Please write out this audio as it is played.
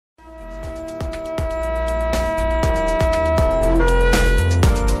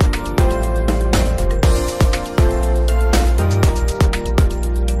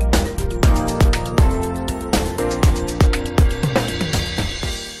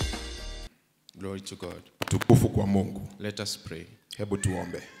Glory to God. Tukufu kwa Mungu. Let us pray. Hebu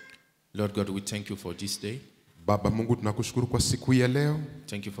tuombe. Lord God, we thank you for this day. Baba Mungu, tunakushukuru kwa siku ya leo.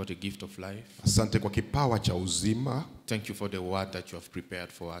 Thank you for the gift of life. Asante kwa kipawa cha uzima. Thank you for the word that you have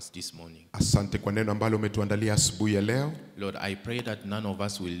prepared for us this morning. Asante kwa neno ambalo umetuandalia asubuhi ya leo. Lord, I pray that none of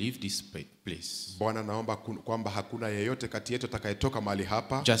us will leave this place Bwana, naomba kwamba hakuna yeyote kati yetu atakayetoka mahali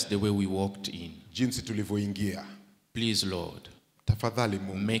hapa just the way we walked in. jinsi tulivyoingia. Please, Lord, Tafadhali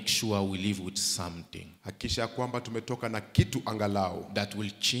Mungu, make sure we live with something hakikisha kwamba tumetoka na kitu angalau that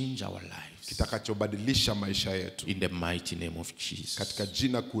will change our lives. kitakachobadilisha maisha yetu. In the mighty name of Jesus. Katika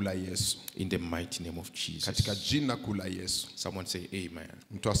jina kuu la Yesu. In the mighty name of Jesus. Katika jina kuu la Yesu. Someone say amen.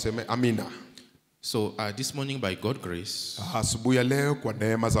 Mtu aseme amina. So this morning, by God's grace, asubuhi ya leo kwa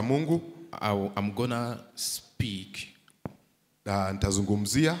neema za Mungu, I'm gonna speak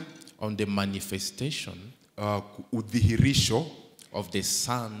nitazungumzia on the manifestation udhihirisho of the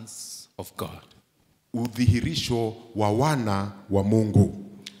sons of God. Udhihirisho wa wana wa Mungu.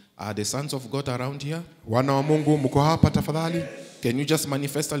 Are the sons of God around here? Wana wa Mungu mko hapa tafadhali? Can you just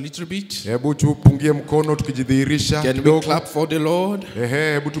manifest a little bit? Hebu tupungie mkono tukijidhihirisha. Can we clap for the Lord?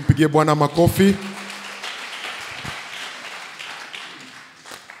 Hebu tumpigie Bwana makofi.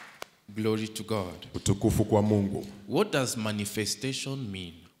 Glory to God. Utukufu kwa Mungu. What does manifestation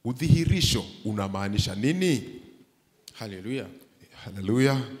mean? Udhihirisho unamaanisha nini? Hallelujah.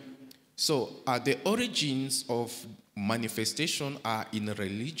 Hallelujah. So the origins of manifestation are in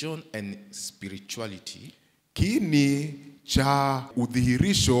religion and spirituality. Kiini cha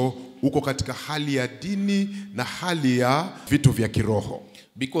udhihirisho uko katika hali ya dini na hali ya vitu vya kiroho.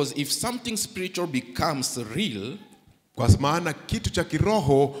 Because if something spiritual becomes real, kwa maana kitu cha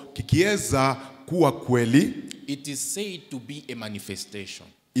kiroho kikiweza kuwa kweli, it is said to be a manifestation.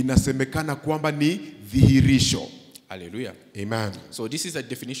 Inasemekana kwamba ni dhihirisho. Hallelujah. Amen. So this is a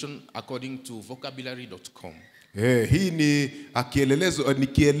definition according to vocabulary.com. Hii ni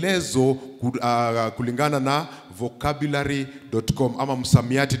kielezo kulingana na vocabulary.com ama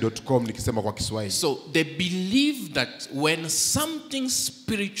msamiati.com nikisema kwa Kiswahili. So they believe that when something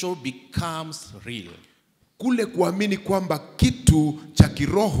spiritual becomes real, kule kuamini kwamba kitu cha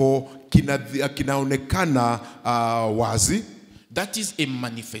kiroho kinaonekana wazi, that is a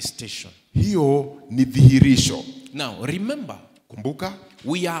manifestation. Hiyo ni dhihirisho. Now remember, kumbuka,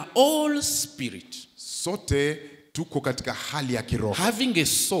 we are all spirit. Sote tuko katika hali ya kiroho. Having a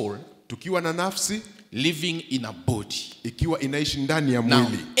soul, tukiwa na nafsi, living in a body, ikiwa inaishi ndani ya mwili. Now,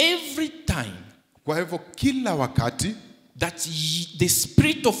 every time, kwa hivyo kila wakati, that the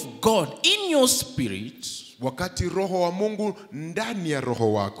spirit of God in your spirit, wakati roho wa Mungu ndani ya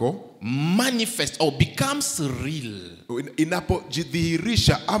roho wako manifest or becomes real,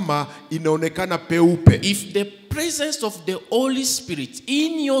 inapojidhihirisha ama inaonekana peupe, if the presence of the Holy Spirit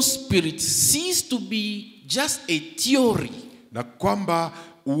in your spirit cease to be just a theory, na kwamba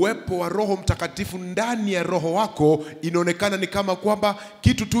uwepo wa Roho Mtakatifu ndani ya roho wako inaonekana ni kama kwamba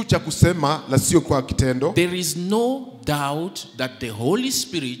kitu tu cha kusema la sio kwa kitendo, there is no doubt that the Holy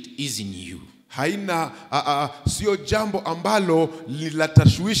Spirit is in you. Haina sio jambo ambalo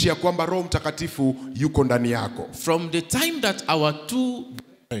linatashwishi ya kwamba Roho Mtakatifu yuko ndani yako. From the time that our two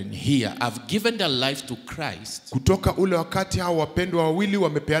here have given their life to Christ, kutoka ule wakati hao wapendwa wawili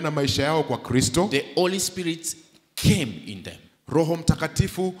wamepeana maisha yao kwa Kristo, the Holy Spirit came in them. Roho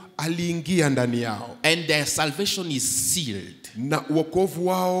Mtakatifu aliingia ndani yao. And their salvation is sealed. Na wokovu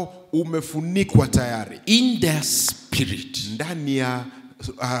wao umefunikwa tayari. In their spirit. Ndani ya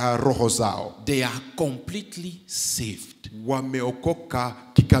roho zao. They are completely saved. Wameokoka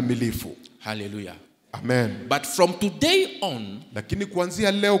kikamilifu. Hallelujah. Amen. But from today on, lakini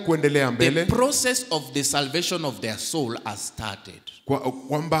kuanzia leo kuendelea mbele, the process of the salvation of their soul has started.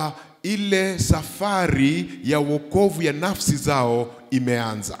 Kwamba ile safari ya wokovu ya nafsi zao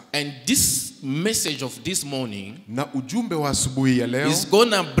imeanza. And this message of this morning, na ujumbe wa asubuhi ya leo, is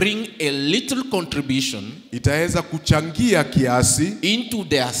gonna bring a little contribution, itaweza kuchangia kiasi into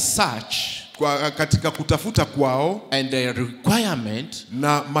their search, katika kutafuta kwao, and the requirement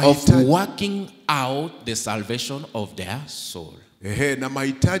na of working out the salvation of their soul. Na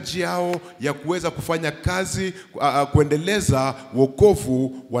mahitaji yao ya kuweza kufanya kazi kuendeleza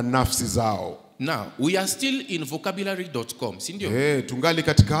wokovu wa nafsi zao. Now, we are still in vocabulary.com, sindio? Tungali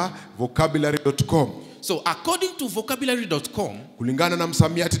katika vocabulary.com. So, according to vocabulary.com, kulingana na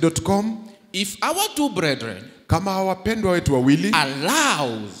msamiati.com, if our two brethren, kama wapendwa wetu wawili,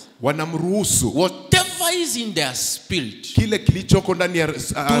 allows, wanamruhusu, whatever is in their spirit, kile kilichoko ndani ya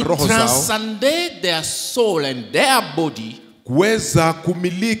roho zao, transcend their soul and their body, kuweza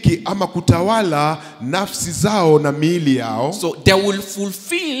kumiliki ama kutawala nafsi zao na miili yao, so they will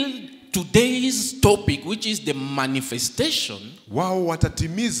fulfill today's topic, which is the manifestation, wao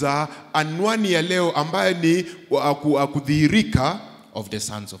watatimiza anwani ya leo ambayo ni kudhihirika of the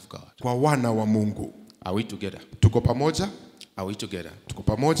sons of God. kwa wana wa Mungu. Are we together? Tuko pamoja? Are we together? Tuko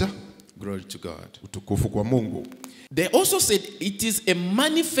pamoja? Glory to God. Utukufu kwa Mungu. They also said it is a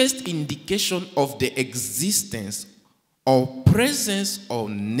manifest indication of the existence or presence or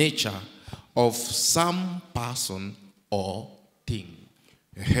nature of some person or thing.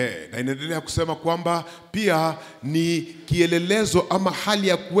 Na inaendelea kusema kwamba pia ni kielelezo ama hali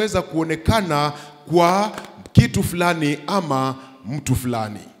ya kuweza kuonekana kwa kitu fulani ama mtu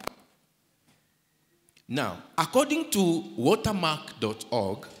fulani. Now, according to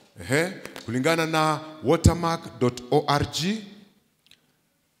watermark.org, kulingana na watermark.org,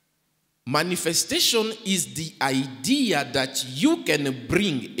 manifestation is the idea that you can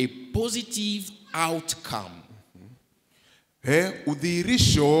bring a positive outcome.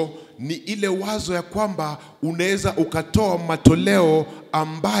 Udhihirisho ni ile wazo ya kwamba unaweza ukatoa matoleo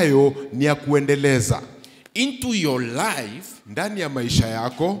ambayo ni ya kuendeleza into your life ndani ya maisha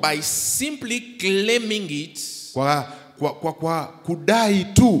yako by simply claiming it kwa kudai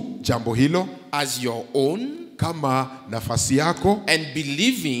tu jambo hilo as your own kama nafasi yako and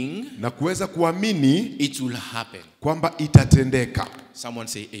believing na kuweza kuamini it will happen. kwamba itatendeka. Someone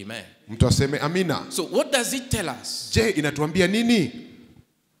say amen. Mtu aseme amina. So what does it tell us? Je, inatuambia nini?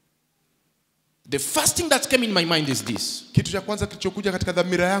 The first thing that came in my mind is this. Kitu cha kwanza kilichokuja katika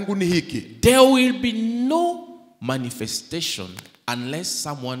dhamira yangu ni hiki. There will be no manifestation unless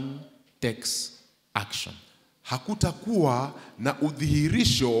someone takes action. Hakutakuwa na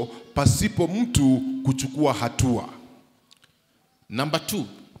udhihirisho pasipo mtu kuchukua hatua. Number 2.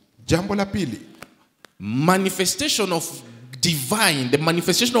 Jambo la pili. Manifestation of divine, the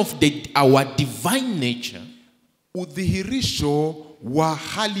manifestation of our divine nature. Udhihirisho wa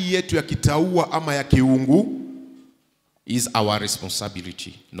hali yetu ya kitaua ama ya kiungu is our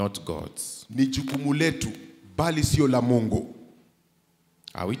responsibility, not God's. Ni jukumu letu bali sio la Mungu.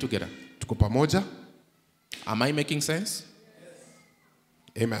 Are we together? Tuko pamoja? Am I making sense?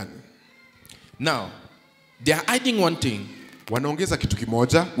 Yes. Amen. Now, they are adding one thing. Wanaongeza kitu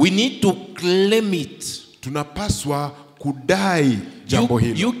kimoja. We need to claim it. Tunapaswa kudai jambo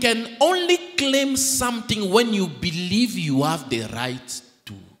hilo. You can only claim something when you believe you have the right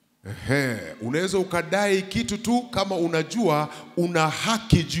to. Unaweza ukadai kitu tu kama unajua una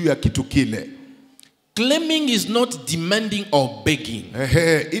haki juu ya kitu kile. Claiming is not demanding or begging.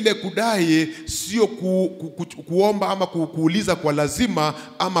 Ile kudai sio kuomba ama kuuliza kwa lazima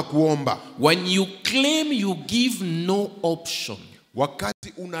ama kuomba. When you claim, you give no option.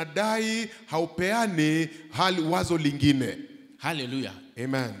 Wakati unadai haupeani hali wazo lingine. Hallelujah.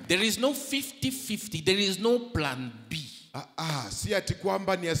 Amen. There is no 50-50. There is no plan B. Si ati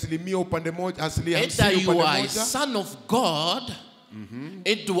kwamba ni asilimia upande moja, asilimia 50 Either upande you are moja. a son of God,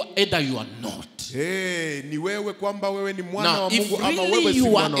 either you are not. Ni wewe kwamba wewe ni mwana Now, wa if Mungu ama wewe really si you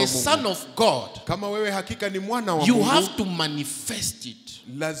mwana are wa a son Mungu. of God, Kama wewe hakika ni mwana wa you Mungu, have to manifest it.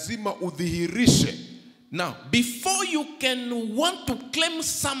 lazima udhihirishe. Now, before you can want to claim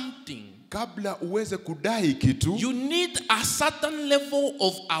something, Kabla uweze kudai kitu, you need a certain level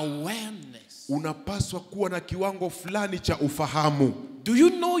of awareness. unapaswa kuwa na kiwango fulani cha ufahamu. Do you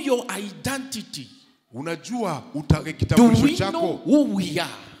know your identity? Unajua Do kitambulisho we know chako? who we are?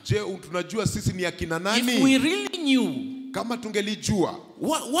 Je, tunajua sisi ni akina nani? If we really knew, Kama tungelijua,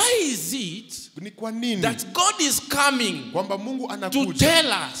 why is it ni kwa nini that God is coming kwamba Mungu to anakuja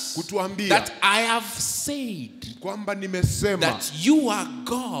tell us kutuambia that I have said kwamba nimesema that you are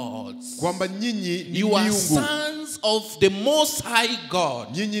gods, kwamba nyinyi ni you are miungu, sons of the Most High God.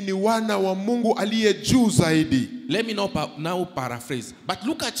 nyinyi ni wana wa Mungu aliye juu zaidi. Let me now paraphrase. But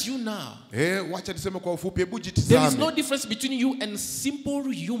look at you now. Wacha niseme kwa ufupi, hebu There is jitizame. no difference between you and simple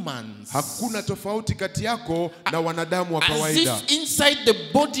humans. Hakuna tofauti kati yako na wanadamu wa As kawaida. if inside the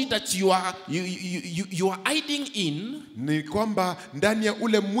body that you are hiding in, Ni kwamba ndani ya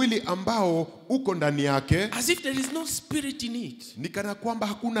ule mwili ambao uko ndani yake, as if there is no spirit in it. ni kana kwamba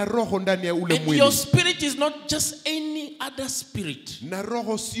hakuna roho ndani ya ule And mwili. your spirit is not just any other spirit. Na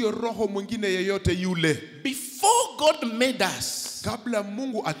roho sio roho mwingine yeyote yule. Before God made us, Kabla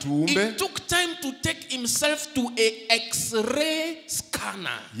Mungu atuumbe, it took time to take himself to a X-ray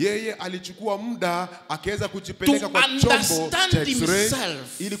scanner. yeye alichukua muda akaweza kujipeleka kwa chombo understand cha X-ray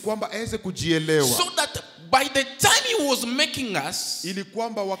himself. ili kwamba aweze kujielewa. So that by the time he was making us, Ili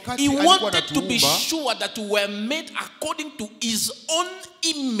kwamba wakati he alikuwa wanted to be anatuumba, sure that we were made according to his own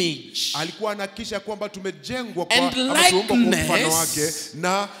image. alikuwa anahakisha kwamba tumejengwa kwa And ama tuumbwa kwa mfano likeness, wake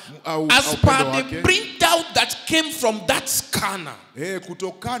na As per upendo the wake. printer result that came from that scanner.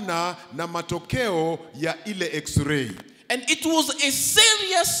 Kutokana na matokeo ya ile x-ray. And it was a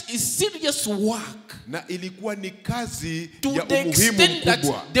serious work. Na ilikuwa ni kazi to ya the umuhimu extent that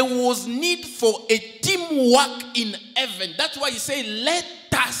mkubwa. there was need for a teamwork in heaven. That's why he said, let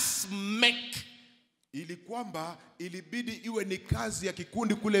us make. Ili kwamba ilibidi iwe ni kazi ya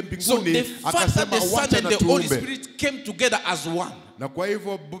kikundi kule So mbinguni. the Father, the Son, and the Holy Spirit came together as one. Na kwa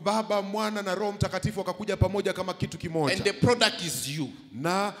hivyo Baba, Mwana na Roho Mtakatifu wakakuja pamoja kama kitu kimoja. And the product is you.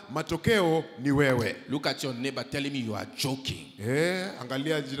 Na matokeo ni wewe. Look at your neighbor, telling me you are joking.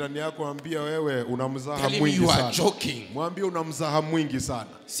 Angalia jirani yako, ambia wewe una mzaha Telling me mwingi you are sana. joking. Mwambie una mzaha mwingi sana.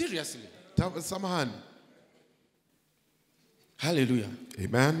 Seriously. Samahani. Hallelujah.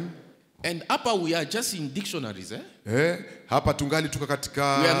 Amen. And hapa we are just in dictionaries, hapa tungali tuko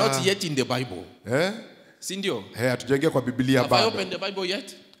katika, we are not yet in the Bible. Si ndio? Hatujaingia kwa Biblia bado. Have I bado. opened the Bible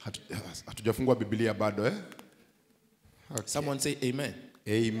yet? Hatujafungua Biblia bado, Okay. Someone say amen.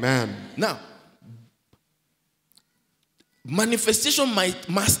 Amen. Now, manifestation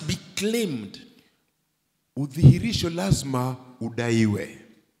must be claimed. Udhihirisho lazima udaiwe.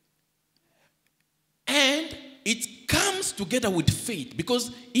 And it comes together with faith.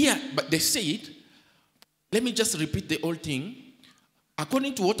 Because here, but they say it, let me just repeat the whole thing.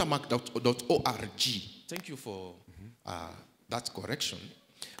 According to watermark.org, thank you for that correction.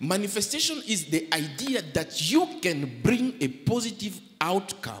 Manifestation is the idea that you can bring a positive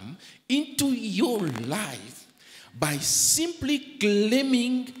outcome into your life by simply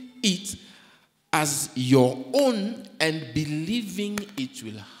claiming it as your own and believing it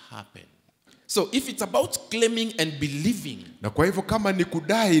will happen. So if it's about claiming and believing, na kwa hivyo kama ni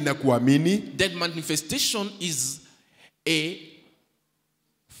kudai na kuamini, then manifestation is a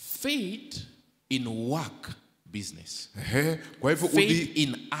faith in work business. Kwa hivyo faith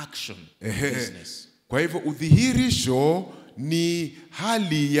in action business. Kwa hivyo udhihirisho ni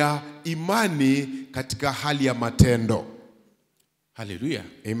hali ya imani katika hali ya matendo. Hallelujah.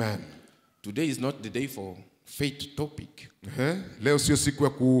 Amen. Today is not the day for faith topic. Leo sio siku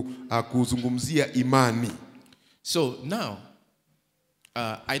ya kuzungumzia imani. So now,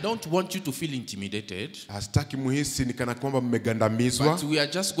 I don't want you to feel intimidated. Sitaki muhisi ni kana kwamba mmegandamizwa. But we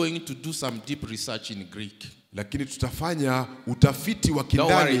are just going to do some deep research in Greek. Lakini tutafanya utafiti wa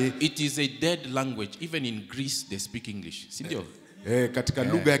Don't worry, kindani. it is a dead language. Even in Greece, they speak English. Sindio? Katika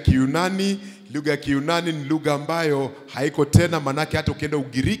lugha ya Kiyunani ni lugha ambayo haiko tena, manake hata ukienda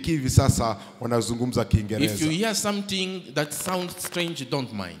Ugiriki hivi sasa wanazungumza Kiingereza. If you hear something that sounds strange,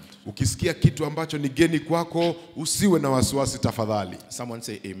 don't mind. Ukisikia kitu ambacho ni geni kwako, usiwe na wasiwasi tafadhali. Someone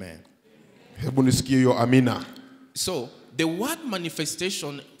say amen. Hebu nisikie hiyo amina. So, the word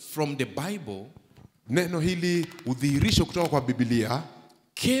manifestation from the Bible, neno hili udhihirisho kutoka kwa Biblia,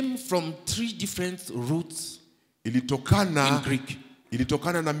 came from 3 different roots in Greek.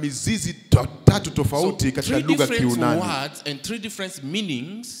 Ilitokana na mizizi 3 tofauti katika lugha ya Kiyunani. Words and 3 different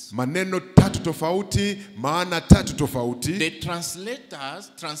meanings. Maneno 3 tofauti, maana 3 tofauti. The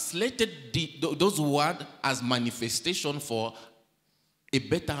translators translated those words as manifestation for a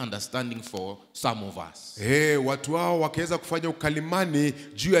better understanding for some of us. Watu hao wakaweza kufanya ukalimani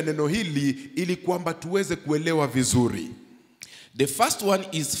juu ya neno hili ili kwamba tuweze kuelewa vizuri. The first one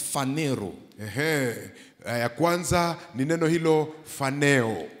is phanero. Ya kwanza ni neno hilo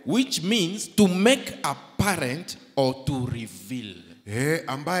phaneo, which means to make apparent or to reveal.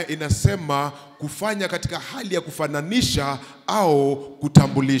 Ambaye inasema kufanya katika hali ya kufananisha au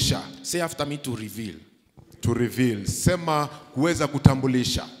kutambulisha. Say after me, to reveal. To reveal. Sema kuweza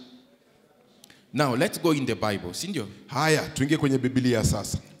kutambulisha. Now let's go in the Bible. Sindio? Haya, tuingie kwenye Biblia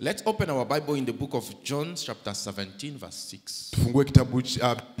sasa. Let's open our Bible in the book of John chapter 17 verse 6. Tufungue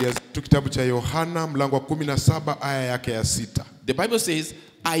kitabu cha Yohana mlango wa 17 aya yake ya 6. The Bible says,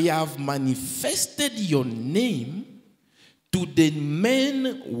 I have manifested your name to the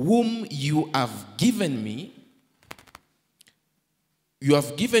men whom you have given me. You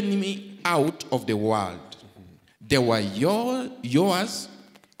have given me out of the world. They were yours,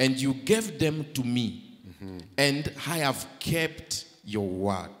 and you gave them to me. And I have kept your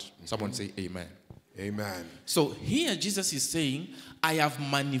word. Someone say amen. Amen. So here Jesus is saying, I have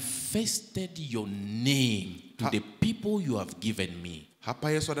manifested your name to the people you have given me.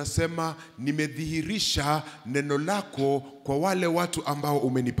 Hapa Yesu anasema nimedhihirisha neno lako kwa wale watu ambao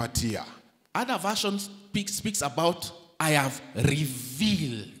umenipatia. Other versions speaks about I have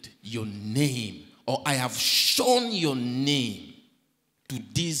revealed your name, or I have shown your name to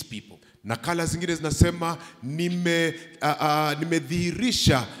these people. Nakala zingine zinasema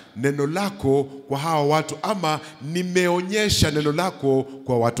nimedhihirisha neno lako kwa hawa watu, ama nimeonyesha neno lako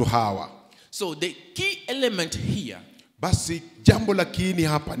kwa watu hawa. So the key element here Basi jambo la kiini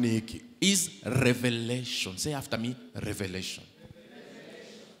hapa ni hiki. is revelation. Say after me, revelation.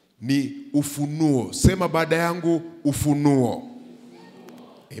 Ni ufunuo. Sema baada yangu, ufunuo.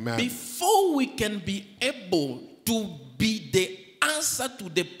 Amen. Before we can be able to be the answer to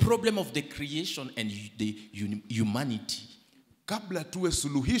the problem of the creation and the humanity, Kabla tuwe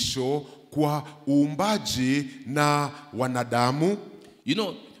suluhisho kwa uumbaji na wanadamu, you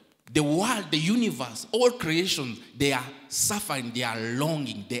know, the world, the universe, all creations, they are suffering, they are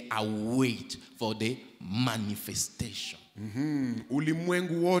longing, they are wait for the manifestation.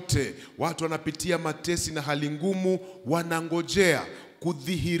 ulimwengu wote watu wanapitia matesi na hali ngumu, wanangojea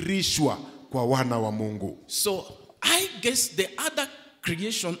kudhihirishwa kwa wana wa Mungu. So I guess the other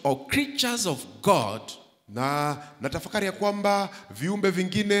creation or creatures of God Na natafakari ya kwamba viumbe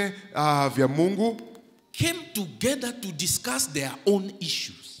vingine vya Mungu came together to discuss their own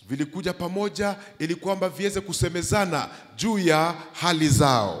issues. vilikuja pamoja ili kwamba viweze kusemezana juu ya hali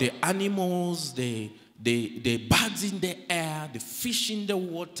zao. The animals, the birds in the air, the fish in the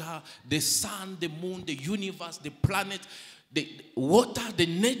water, the sun, the moon, the universe, the planet, the water, the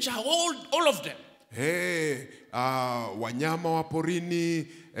nature, all of them. Wanyama wa porini,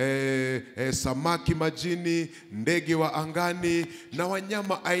 samaki majini, ndege wa angani na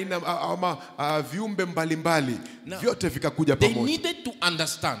wanyama aina ama viumbe mbalimbali, vyote vikakuja They pamoja. needed to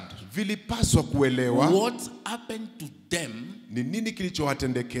understand Vilipaswa kuelewa what happened to them ni nini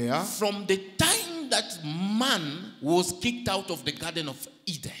kilichowatendekea from the time that man was kicked out of the Garden of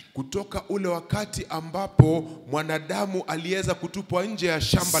Eden. kutoka ule wakati ambapo mwanadamu aliweza kutupwa nje ya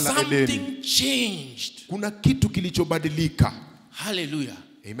shamba la Edeni. Something changed. Kuna kitu kilichobadilika. Hallelujah.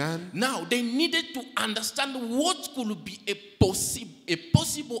 Amen. Now they needed to understand what could be a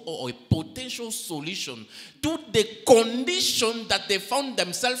possible or a potential solution to the condition that they found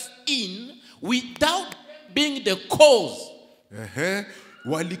themselves in without being the cause.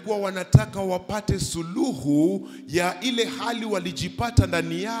 Walikuwa wanataka wapate suluhu ya ile hali walijipata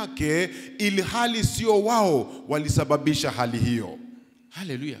ndani yake, ili hali sio wao walisababisha hali hiyo.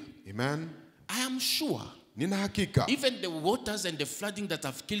 Hallelujah. Amen. I am sure Nina hakika even the waters and the flooding that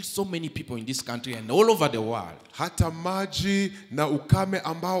have killed so many people in this country and all over the world, hata maji na ukame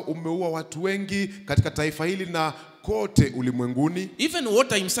ambao umeua watu wengi katika taifa hili na kote ulimwenguni, even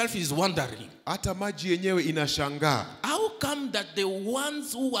water himself is wondering, hata maji yenyewe inashangaa. how come that the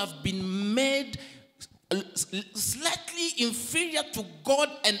ones who have been made slightly inferior to God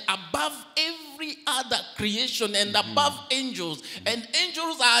and above every other creation and above angels, and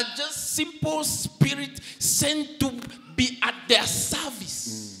angels are just simple spirit sent to be at their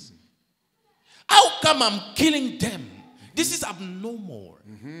service, how come I'm killing them? This is abnormal.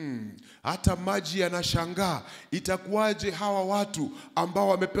 Hata maji yanashangaa, itakuwaje hawa watu ambao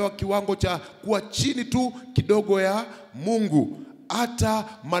wamepewa kiwango cha kuwa chini tu kidogo ya Mungu, hata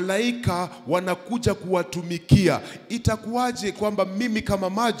malaika wanakuja kuwatumikia, itakuwaje kwamba mimi kama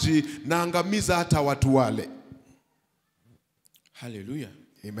maji naangamiza hata watu wale? Hallelujah.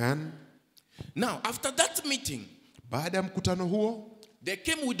 Amen. Now after that meeting, Baada ya mkutano huo, they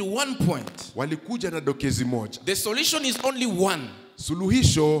came with one point. walikuja na dokezi moja. The solution is only one.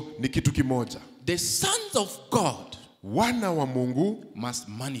 Suluhisho ni kitu kimoja. The sons of God Wana wa Mungu must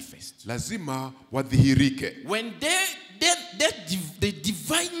manifest. lazima wadhihirike. When the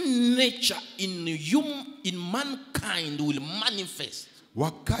divine nature in mankind will manifest,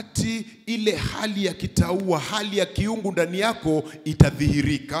 Wakati ile hali ya kitaua, hali ya kiungu ndani yako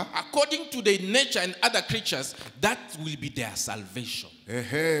itadhihirika, according to the nature and other creatures, that will be their salvation.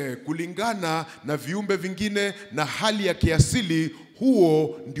 kulingana na viumbe vingine na hali ya kiasili,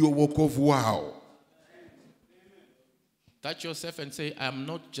 huo ndio wokovu wao. Touch yourself and say, I am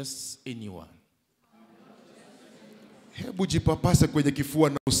not just anyone. Hebu jipapase kwenye kifua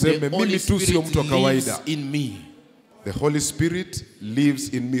na The useme, Holy mimi tu sio mtu wa Spirit kawaida. lives in me. The Holy Spirit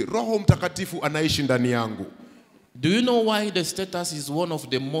lives in me. Roho Mtakatifu anaishi ndani yangu. Do you know why the status is one of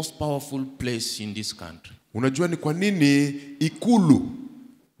the most powerful places in this country? Unajua ni kwa nini ikulu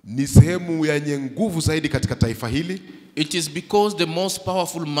ni sehemu yenye nguvu zaidi katika taifa hili? It is because the most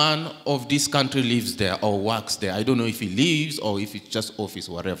powerful man of this country lives there or works there. I don't know if he lives or if it's just office,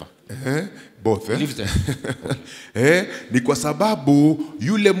 whatever. Both. Lives there. Ni kwa sababu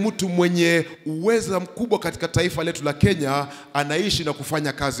yule mtu mwenye uweza mkubwa katika taifa letu la Kenya anaishi na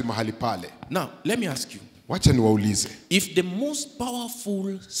kufanya kazi mahali pale. Now, let me ask you. Wacha niwaulize. If the most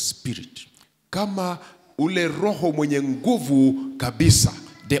powerful spirit, Kama ule roho mwenye nguvu kabisa,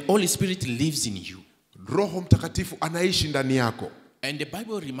 the Holy Spirit lives in you, Roho Mtakatifu anaishi ndani yako, and the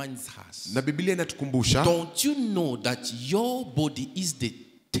Bible reminds us, na Biblia inatukumbusha, don't you know that your body is the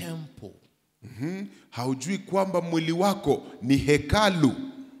temple Haujui kwamba mwili wako ni hekalu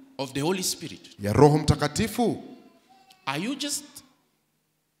of the Holy Spirit? ya Roho Mtakatifu? Are you just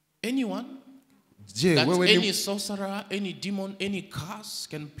anyone Je, that wewe any ni, sorcerer, any demon, any curse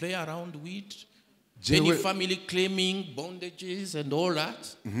can play around with? Je, Any we- family claiming bondages and all that?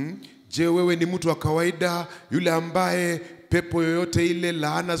 je wewe ni mtu wa kawaida yule ambaye pepo yoyote ile,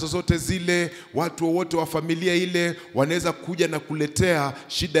 laana zozote zile, watu wote wa familia ile wanaweza kuja na kuletea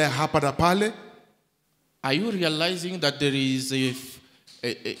shida ya hapa na pale? Are you realizing that there is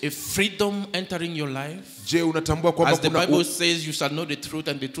a freedom entering your life? Je, unatambua kwamba As the kuna Bible says, you shall know the truth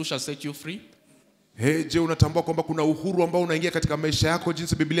and the truth shall set you free? je, unatambua kwamba kuna uhuru ambao unaingia katika maisha yako,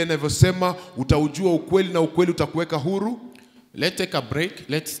 jinsi Biblia inavyosema, utaujua ukweli na ukweli utakuweka huru? Let's take a break.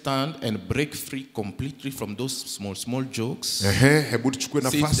 Let's stand and break free completely from those small jokes. Hebu tuchukue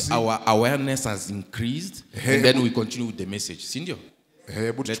Since nafasi. our awareness has increased, and then we continue with the message. Sindio?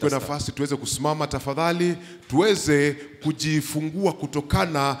 Hebu tuchukue us nafasi tuweze kusimama tafadhali, tuweze kujifungua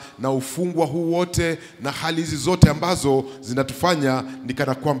kutokana na ufungwa huu wote na hali hizi zote ambazo zinatufanya ni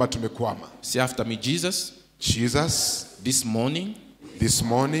kana kwamba tumekwama. Say after me, Jesus, Jesus, this morning this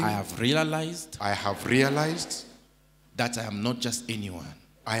morning I have realized that I am not just anyone.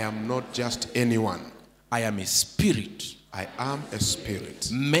 I am not just anyone. I am a spirit I am a spirit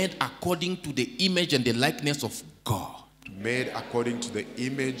made according to the image and the likeness of God, made according to the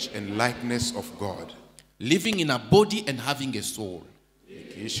image and likeness of God. living in a body and having a soul.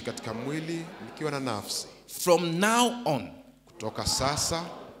 Nikiishi katika mwili nikiwa na nafsi. From now on, Kutoka sasa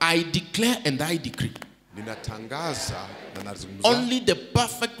I declare and I decree, ninatangaza na nazungumza, only the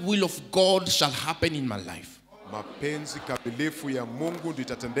perfect will of God shall happen in my life. mapenzi kamilifu ya Mungu ndio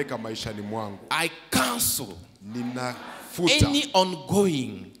itatendeka maishani mwangu. I cancel Ninafuta any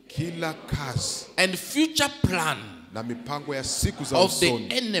ongoing kila kazi and future plan na mipango ya siku za of the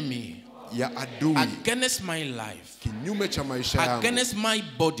usoni enemy ya adui against my life, kinyume cha maisha yangu, against my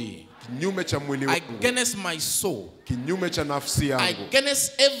body, kinyume cha mwili wangu, against my soul, kinyume cha nafsi yangu,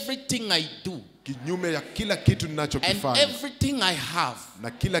 against everything I do kinyume ya kila kitu and ninachokifanya everything I have,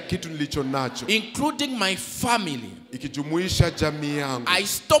 na kila kitu nilicho nacho, including my family. ikijumuisha jamii yangu. I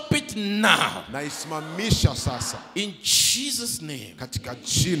stop it now Naisimamisha sasa in Jesus' name. katika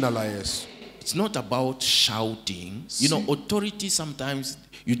jina la Yesu. It's not about shouting. You know, authority sometimes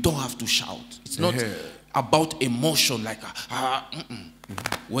you don't have to shout. It's not about emotion like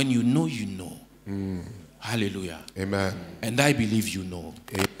when you know, you know. Hallelujah. Amen. And I believe you know.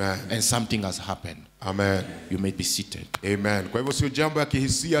 Amen. And something has happened. Amen. You may be seated. Amen. Kwa hivyo sio jambo ya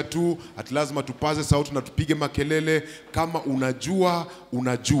kihisia tu, ati lazima tupaze sauti na tupige makelele. Kama unajua,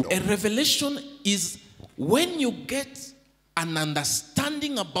 unajua. A revelation is when you get an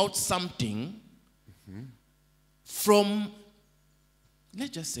understanding about something from,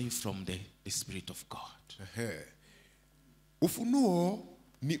 let's just say, from the Spirit of God. Ufunuo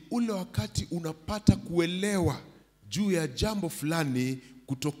ni ule wakati unapata kuelewa juu ya jambo fulani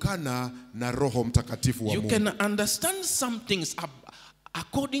kutokana na Roho Mtakatifu wa You Mungu. can understand some things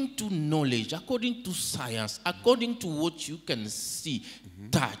according to knowledge, according to science, according to what you can see,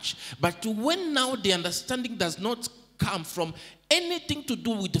 touch. But when now the understanding does not come from anything to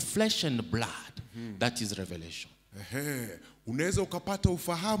do with flesh and blood, that is revelation. Unaweza ukapata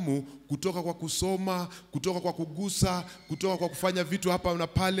ufahamu kutoka kwa kusoma, kutoka kwa kugusa, kutoka kwa kufanya vitu hapa na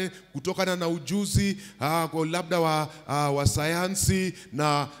pale, kutokana na ujuzi kwa labda wa sayansi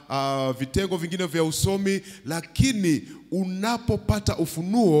na vitengo vingine vya usomi, lakini unapopata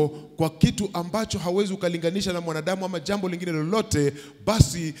ufunuo kwa kitu ambacho hawezi ukalinganisha na mwanadamu ama jambo lingine lolote,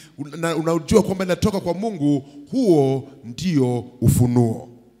 basi unajua kwamba inatoka kwa Mungu. Huo ndio ufunuo.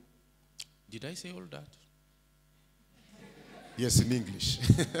 Did I say all that? Yes, in English.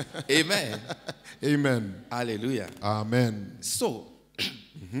 Amen. Amen. Hallelujah. Amen. So,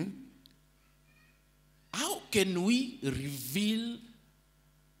 how can we reveal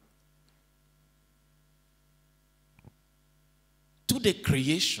to the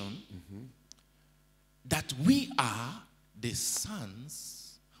creation that we are the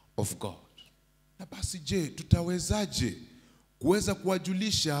sons of God? Na basi je, tutawezaje kuweza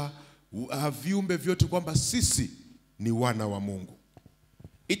kuwajulisha viumbe vyote kwamba sisi ni wana wa Mungu?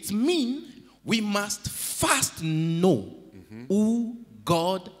 It means we must first know who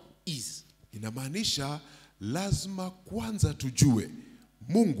God is. Inamaanisha lazima kwanza tujue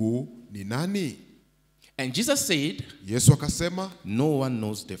Mungu ni nani. And Jesus said, Yesu akasema, no one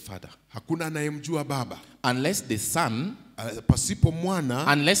knows the Father hakuna anayemjua Baba unless the Son, pasipo mwana,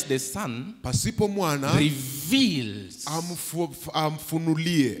 pasipo mwana reveals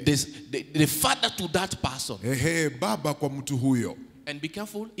amfunulie the Father to that person. Baba kwa mtu huyo. And be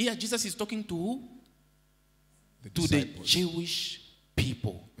careful. Here Jesus is talking to who? To the disciples. Jewish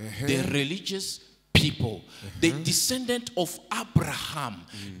people, the religious people, the descendant of Abraham,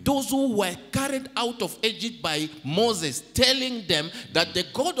 those who were carried out of Egypt by Moses, telling them that the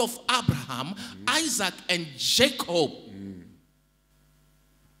God of Abraham, Isaac, and Jacob.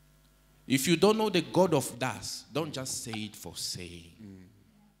 If you don't know the God of that, don't just say it for saying.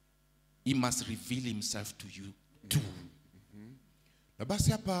 He must reveal himself to you too. Na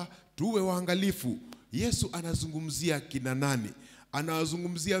basi hapa tuwe waangalifu. Yesu anazungumzia kina nani?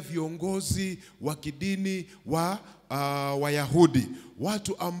 Anazungumzia viongozi wa kidini wa Wayahudi,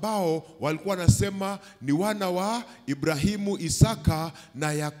 watu ambao walikuwa nasema ni wana wa Ibrahimu, Isaka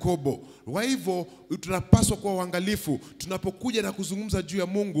na Yakobo. Kwa hivyo tunapaswa kuwa waangalifu tunapokuja na kuzungumza juu ya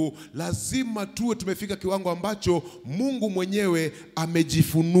Mungu. Lazima tuwe tumefika kiwango ambacho Mungu mwenyewe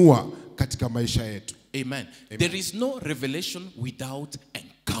amejifunua katika maisha yetu. Amen. There is no revelation without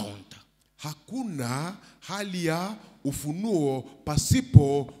encounter. Hakuna hali ya ufunuo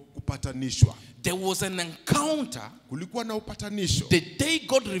pasipo kupatanishwa. There was an encounter. Kulikuwa na upatanisho. The day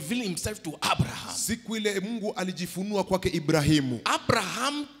God revealed himself to Abraham. Siku ile Mungu alijifunua kwake Ibrahimu.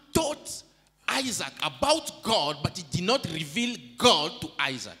 Abraham taught Isaac about God, but he did not reveal God to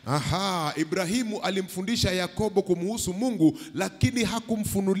Isaac. Ibrahimu alimfundisha Yakobo kumhusu Mungu, lakini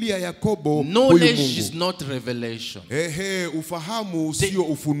hakumfunulia Yakobo Knowledge is not revelation. Ufahamu sio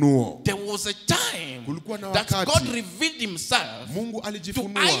ufunuo. There was a time that God revealed himself Mungu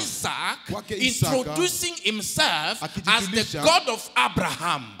alijifunua to Isaac, introducing himself as the God of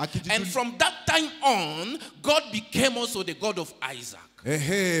Abraham. And from that time on, God became also the God of Isaac.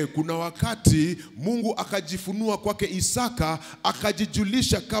 Kuna wakati Mungu akajifunua kwake Isaka,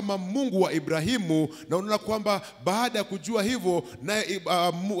 akajijulisha kama Mungu wa Ibrahimu, na unaona kwamba baada ya kujua hivyo naye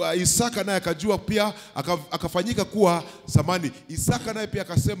Isaka naye akajua pia, akafanyika kuwa samani. Isaka naye pia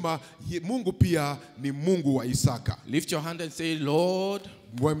akasema Mungu pia ni Mungu wa Isaka. Lift your hand and say, Lord,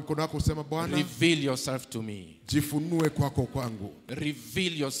 mkono wako usema, Bwana, reveal yourself to me. Jifunue kwako kwangu.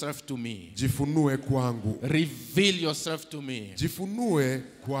 Reveal yourself to me. Jifunue kwangu. Reveal yourself to me. Jifunue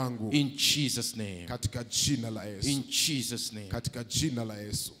kwangu. In Jesus' name. Katika jina la Yesu. In Jesus' name. Katika jina la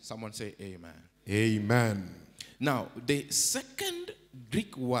Yesu. Someone say amen. Amen. Now, the second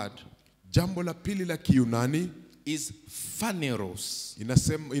Greek word, jambo la pili la Kiyunani, is phaneros.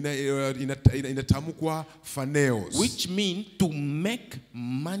 Inatamkwa phaneos, which means to make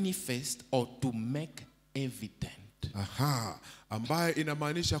manifest or to make evident. Ambayo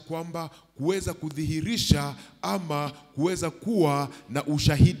inamaanisha kwamba kuweza kudhihirisha ama kuweza kuwa na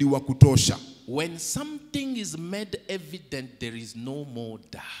ushahidi wa kutosha. When something is made evident, there is no more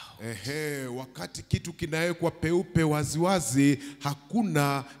doubt. Wakati kitu kinawekwa peupe waziwazi,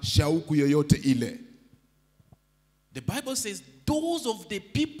 hakuna shauku yoyote ile. The Bible says, those of the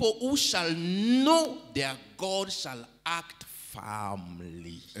people who shall know their God shall act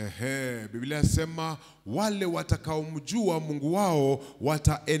firmly. Biblia inasema wale watakaomjua Mungu wao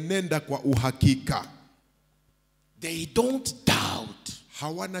wataenenda kwa uhakika. They don't doubt.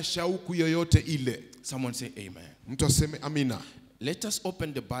 Hawana shauku yoyote ile. Someone say amen. Mtu aseme amina. Let us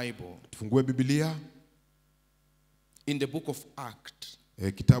open the Bible. Tufungue Biblia in the book of Acts.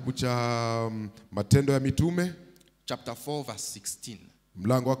 Kitabu cha Matendo ya Mitume, chapter 4 verse 16.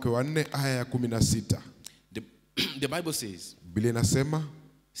 Mlango wake wa 4 aya ya 16. The Bible says, Biblia inasema,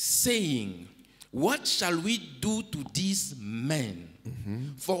 saying, what shall we do to these men?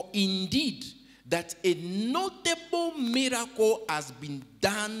 For indeed that a notable miracle has been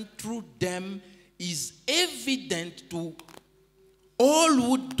done through them is evident to all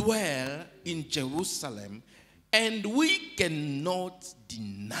who dwell in Jerusalem, and we cannot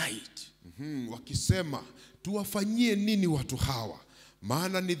deny it. Wakisema, tuwafanyie nini watu hawa?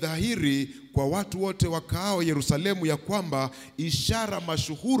 Maana ni dhahiri kwa watu wote wakaao Yerusalemu ya kwamba ishara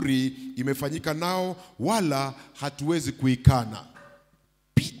mashuhuri imefanyika nao, wala hatuwezi kuikana.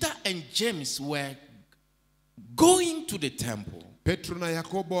 Peter and James were going to the temple. Petro na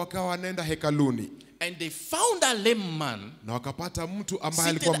Yakobo wakawa wanaenda hekaluni. And they found a lame man, na wakapata mtu ambaye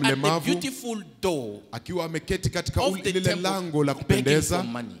alikuwa mlemavu, akiwa ameketi katika lile lango la kupendeza,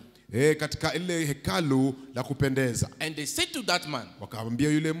 katika ile hekalu la kupendeza. And they said to that man, wakamwambia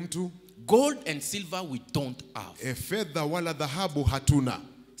yule mtu, gold and silver we don't have. Fedha wala dhahabu hatuna.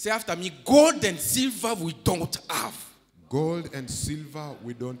 Say after me, gold and silver we don't have. Gold and silver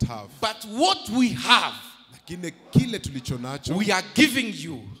we don't have. But what we have, lakini kile tulicho nacho, we are giving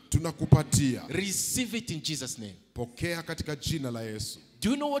you. Tunakupatia. Receive it in Jesus' name. Pokea katika jina la Yesu. Do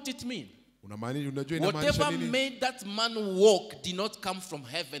you know what it means? Whatever made that man walk did not come from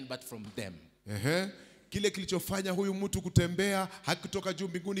heaven but from them. kile kilichofanya huyu mtu kutembea hakikutoka juu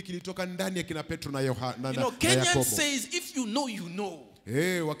mbinguni, kilitoka ndani ya kina Petro na Yohana na Kenya Yakobo. says if you know, you know.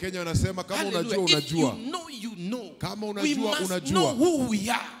 Wakenya wanasema kama unajua Hallelujah. unajua. If you know, you know. Kama We unajua must unajua. know who we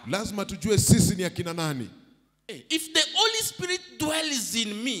are. Lazima tujue sisi ni akina nani. If the Holy Spirit dwells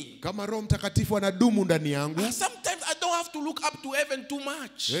in me, Kama Roho Mtakatifu anadumu ndani yangu, sometimes I don't have to look up to heaven too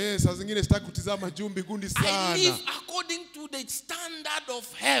much. saa zingine sitaki kutizama juu mbinguni I sana. live according to the standard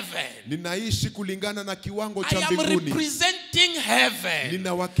of heaven. Ninaishi kulingana na kiwango I cha am mbinguni. representing heaven. I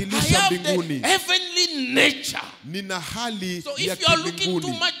Ninawakilisha have mbinguni. the heavenly nature. Nina hali So ya if you are looking too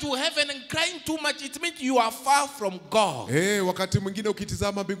kimbinguni. much to heaven and crying too much, it means you are far from God. Wakati mwingine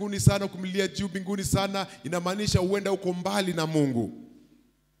ukitizama mbinguni sana, kumilia juu mbinguni sana, inamaanisha huenda uko mbali na Mungu.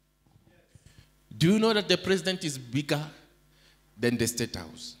 Do you know that the president is bigger than the state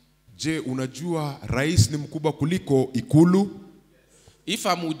house? Je, unajua rais ni mkubwa kuliko ikulu? If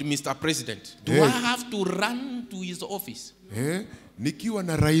I'm with Mr. President, do I have to run to his office? Nikiwa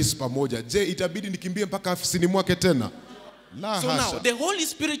na rais pamoja, je, itabidi nikimbie mpaka afisini mwake tena? La So hasha. now the Holy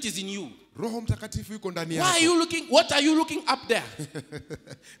Spirit is in you. Roho Mtakatifu yuko ndani Why are you yako. looking? What are you looking up there?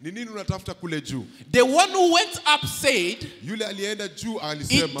 Ni nini unatafuta kule juu? The one who went up said, Yule alienda juu "It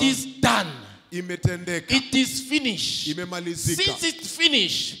alisema is done. imetendeka. It is finished." Imemalizika. Since it's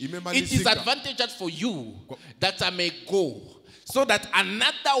finished, it is Imemalizika. advantageous for you that I may go, so that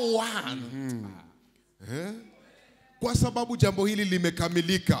another one. Kwa sababu jambo hili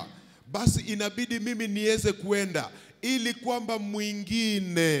limekamilika, basi inabidi mimi niweze kuenda ili kwamba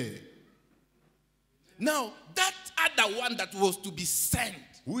mwingine, Now that other one that was to be sent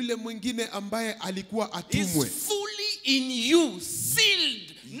yule mwingine ambaye alikuwa is atumwe, fully in you,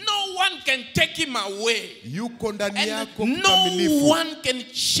 sealed. No one can take him away. yuko ndani And yako no kikamilifu. one can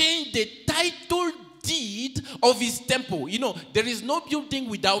change the title deed of his temple. You know, there is no building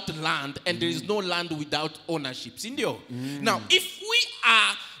without land, and there is no land without ownership. Sindio? Now, if we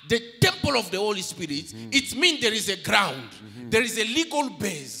are the temple of the Holy Spirit, it means there is a ground, there is a legal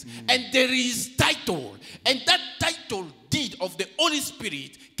base, and there is title. And that title deed of the Holy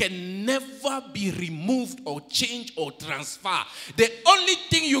Spirit can never be removed or changed or transferred. The only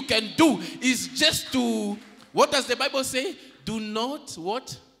thing you can do is just to, what does the Bible say? Do not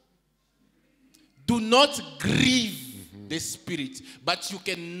what? Do not grieve the Spirit, but you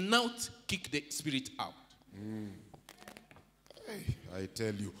cannot kick the Spirit out. I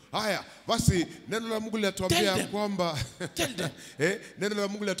tell you. Haya, basi neno la Mungu linatuambia kwamba neno la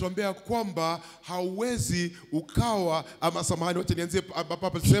Mungu linatuambia kwamba hauwezi ukawa, ama samahani, wacha nianzie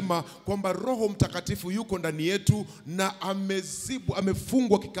hapa sema kwamba Roho Mtakatifu yuko ndani yetu na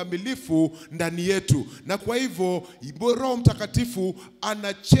amefungwa kikamilifu ndani yetu. Na kwa hivyo Roho Mtakatifu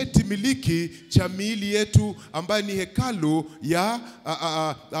ana cheti miliki cha miili yetu ambayo ni hekalu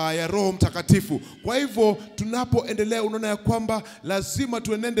ya Roho Mtakatifu. Kwa hivyo tunapoendelea, unaona ya kwamba lazima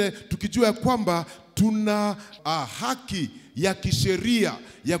tuenende tukijua ya kwamba tuna haki ya kisheria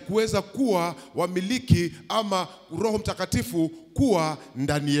ya kuweza kuwa wamiliki ama Roho Mtakatifu kuwa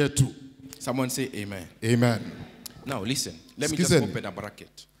ndani yetu. Someone say amen. Amen. Now listen, let me just open a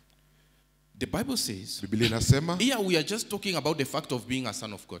bracket. The Bible says, Biblia inasema, here we are just talking about the fact of being a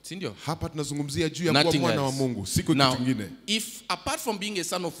son of God. Sindio? hapa tunazungumzia juu ya kuwa mwana wa Mungu, si kitu Now, kingine. if apart from being a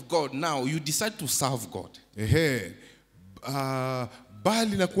son of God, now you decide to serve God.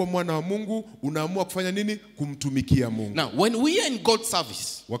 Bali na kuwa mwana wa Mungu, unaamua kufanya nini? Kumtumikia Mungu. Now, when we are in God's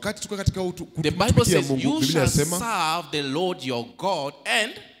service, wakati tuko katika the Bible kutumikia says, Mungu, you Biblia shall inasema serve the Lord your God,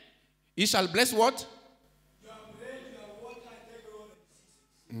 and he shall bless what?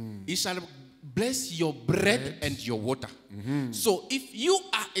 He shall bless your bread and your water. So if you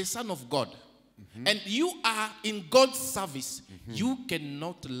are a son of God, and you are in God's service, you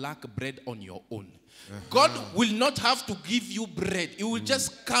cannot lack bread on your own. God will not have to give you bread. He will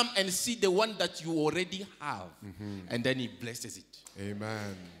just come and see the one that you already have, and then he blesses it.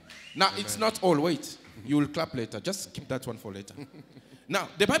 Amen. Now, it's not all. Wait. You will clap later. Just keep that one for later. Now,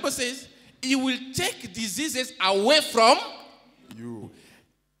 the Bible says, he will take diseases away from you.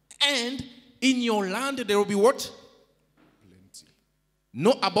 And in your land, there will be what? Plenty.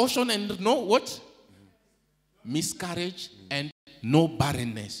 No abortion and no what? Miscarriage and no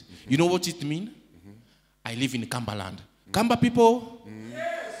barrenness. You know what it means? I live in Kambaland. Kamba people,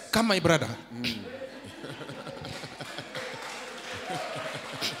 come my brother.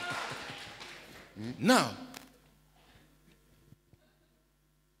 Now,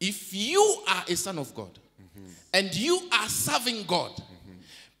 if you are a son of God and you are serving God,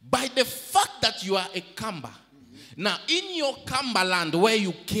 by the fact that you are a Kamba, now in your Kamba land where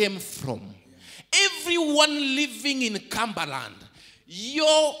you came from, everyone living in Kamba land,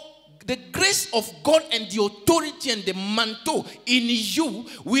 your the grace of God and the authority and the mantle in you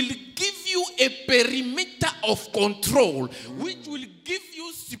will give you a perimeter of control, which will give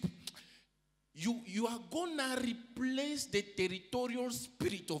you are gonna replace the territorial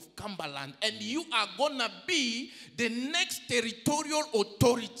spirit of Cumberland, and you are gonna be the next territorial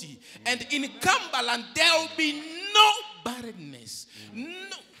authority. And in Cumberland there will be no barrenness,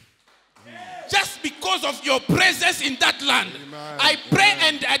 no. Just because of your presence in that land. Amen. I pray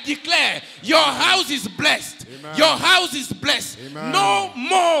and I declare your house is blessed. Amen. Your house is blessed. Amen. No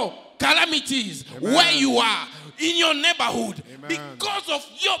more calamities. Amen. Where you are, in your neighborhood, Amen. because of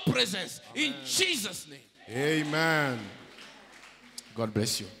your presence. Amen. In Jesus' name. Amen. God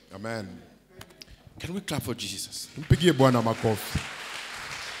bless you. Amen. Can we clap for Jesus? Mpigie Bwana makofi.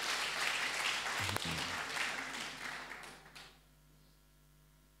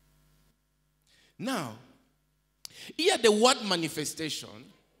 Now, here the word manifestation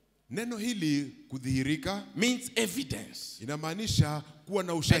Neno hili kudhihirika means evidence. inamaanisha kuwa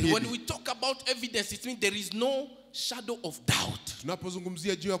na And ushahidi. when we talk about evidence, it means there is no shadow of doubt.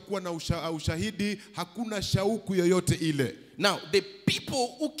 Tunapozungumzia juu ya kuwa na ushahidi, hakuna shauku yoyote ile. Now, the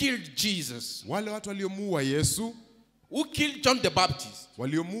people who killed Jesus, Wale watu waliomuua Yesu, who killed John the Baptist,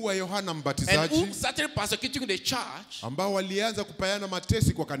 waliomuua Yohana and Mbatizaji, who started persecuting the church, ambao walianza kupayana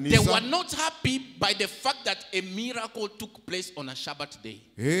matesi kwa they were kanisa, not happy by the fact that a miracle took place on a Shabbat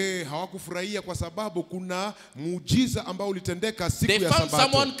day. hawakufurahia kwa sababu kuna muujiza ambao ulitendeka siku They ya found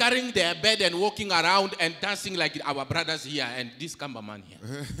someone Sabato. carrying their bed and walking around and dancing like our brothers here and this cameraman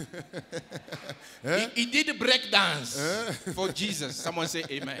here. He did break dance for Jesus. Someone say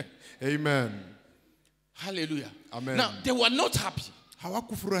amen. Amen. Hallelujah. Amen. Now, they were not happy.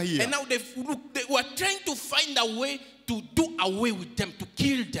 Hawakufurahia. And now they were trying to find a way to do away with them, to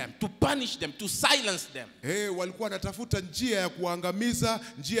kill them, to punish them, to silence them. Walikuwa wanatafuta njia ya kuangamiza,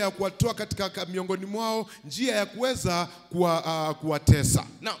 njia ya kuwatoa katika miongoni mwao, njia ya kuweza kuwatesa.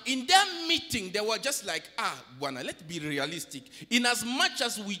 Now, in their meeting, they were just like, Bwana, let's be realistic. In as much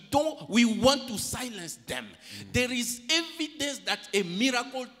as we want to silence them, there is evidence that a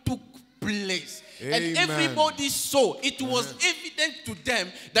miracle took place. Amen. And everybody saw. It was evident to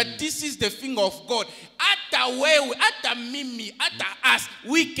them that this is the finger of God. At Mimi, at us,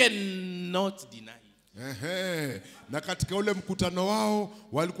 we cannot deny it. Na katika ule mkutano wao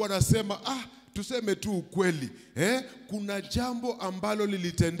walikuwa nasema tuseme tu ukweli. Kuna jambo ambalo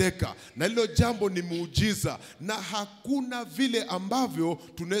lilitendeka na hilo jambo ni muujiza, na hakuna vile ambavyo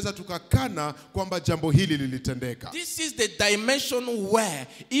tunaweza tukakana kwamba jambo hili lilitendeka. This is the dimension where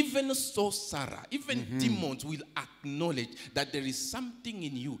even sorcerer, even demons will acknowledge that there is something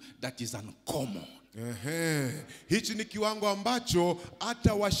in you that is uncommon. Hichi ni kiwango ambacho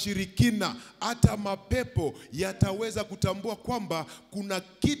hata washirikina, hata mapepo yataweza kutambua kwamba kuna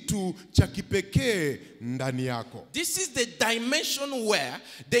kitu cha kipekee ndani yako. This is the dimension where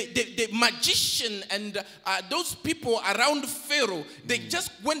the magician and those people around Pharaoh, they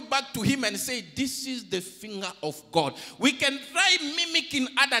just went back to him and said, this is the finger of God. We can try mimicking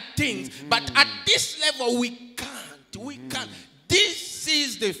other things, but at this level we can't. This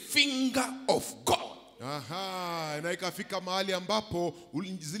is the finger of God. Na ikafika mahali ambapo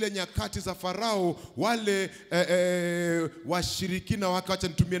zile nyakati za Farao, wale washirikina wakacha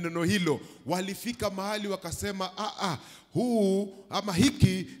nitumie neno hilo, walifika mahali wakasema huu ama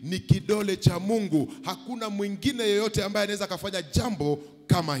hiki ni kidole cha Mungu, hakuna mwingine yeyote ambaye anaweza kufanya jambo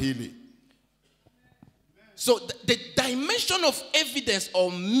kama hili. So the dimension of evidence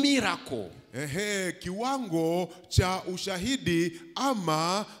or miracle, kiwango cha ushahidi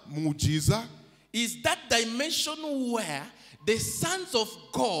ama muujiza, is that dimension where the sons of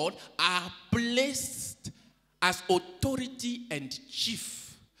God are placed as authority and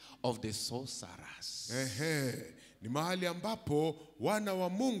chief of the sorcerers. Ni mahali ambapo wana wa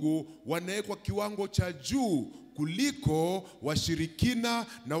Mungu wanawekwa kiwango cha juu kuliko washirikina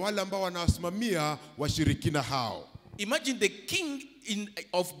na wale ambao wanawasimamia washirikina hao. Imagine the king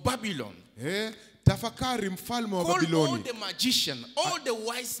of Babylon. Tafakari mfalme wa Babiloni. All the magician, all the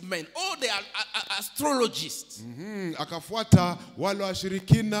wise men, all the astrologists. Akafuata wale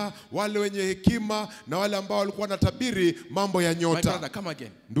washirikina, wale wenye hekima na wale ambao walikuwa wanatabiri mambo ya nyota. My brother, come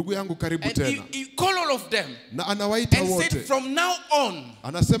again. Ndugu yangu karibu tena. He called all of them. Na anawaita wote. And said, from now on,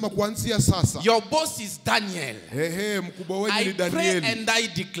 anasema kuanzia sasa, your boss is Daniel. mkubwa wenu ni Danieli. I pray and I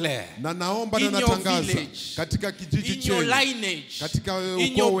declare. Na naomba na natangaza katika kijiji chenu, in your lineage, katika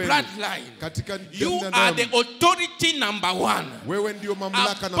in your ukoo wenu, bloodline, katika You damu na are damu. the authority number one. Wewe ndio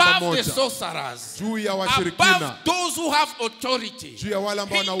mamlaka namba Above the moja sorcerers. juu ya Above washirikina, those who have authority. juu ya wale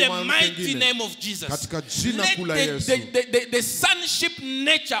ambao wana In the umaarufu mighty wengine. name of Jesus. Katika jina Let kuu la the, Yesu. the sonship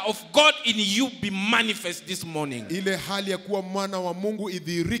nature of God in you be manifest this morning. Ile hali ya kuwa mwana wa Mungu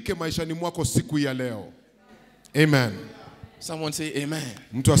idhihirike maishani mwako siku ya leo. Amen. Someone say amen.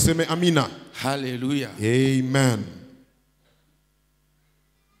 Mtu aseme amina. Hallelujah. Amen.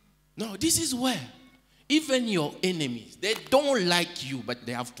 No, this is where even your enemies, they don't like you, but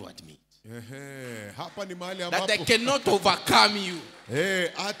they have to admit Hapa ni mahali that they ambapo cannot overcome you.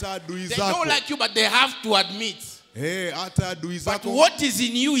 hata adui They zako. don't like you, but they have to admit. Hata adui But zako. what is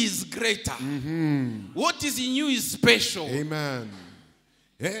in you is greater. What is in you is special. Amen.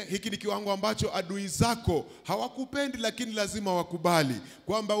 Hiki ni kiwango ambacho adui zako hawakupendi, lakini lazima wakubali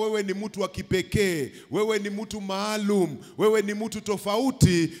kwamba wewe ni mtu wa kipekee, wewe ni mtu maalum, wewe ni mtu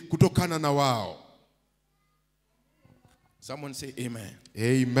tofauti kutokana na wao. Someone say amen.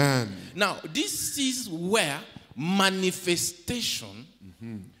 Amen. Now, this is where manifestation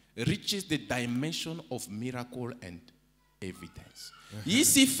reaches the dimension of miracle and evidence. You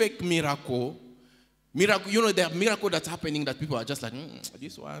see fake miracle, you know, there are miracles that's happening that people are just like,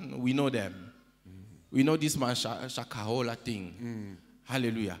 this one, we know them. We know this man, Shakahola thing.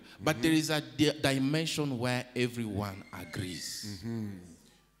 Hallelujah. But there is a dimension where everyone agrees.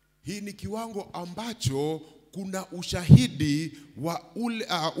 Hii ni kiwango ambacho kuna ushahidi wa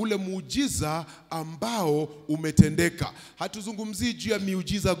ule muujiza ambao umetendeka. Hatuzungumzii juu ya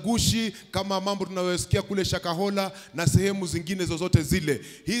miujiza gushi kama mambo tunayosikia kule Shakahola na sehemu zingine zozote zile.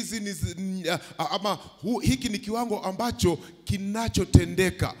 Hiki ni kiwango ambacho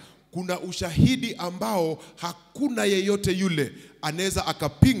kinachotendeka. Kuna ushahidi ambao hakuna yeyote yule anaweza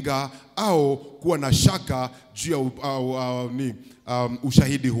akapinga au kuwa na shaka juu ya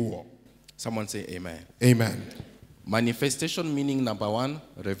ushahidi huo. Someone say amen. Amen. Manifestation meaning number one,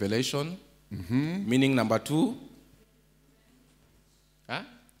 revelation. Meaning number two,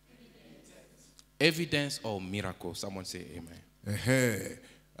 evidence or miracle. Someone say amen.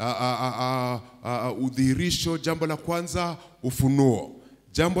 Udhihirisho, jambo la kwanza, ufunuo.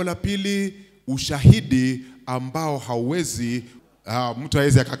 Jambo la pili, ushahidi ambao hauwezi mtu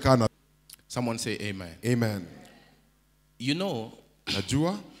hawezi akakana. Someone say amen. Amen. You know,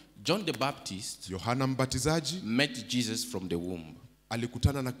 najua John the Baptist, Yohana Mbatizaji, met Jesus from the womb.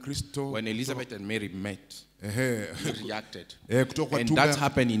 Alikutana na Kristo. When Elizabeth and Mary met, he reacted. And that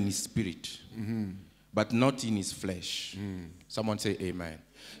happened in his spirit, but not in his flesh. Someone say amen.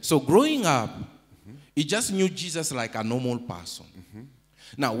 So growing up, he just knew Jesus like a normal person.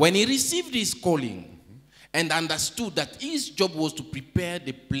 Now, when he received his calling and understood that his job was to prepare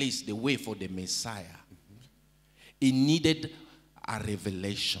the place, the way for the Messiah, he needed a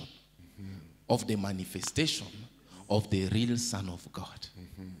revelation of the manifestation of the real Son of God.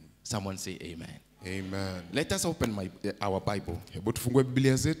 Someone say amen. Amen. Let us open our Bible. Hebu tufungue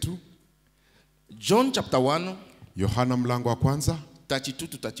Biblia zetu. John chapter 1, Yohana mlango wa kwanza, 32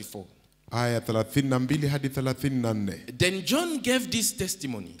 to 34. aya 32 hadi 34. Then John gave this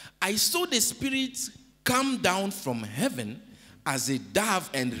testimony. I saw the Spirit come down from heaven as a dove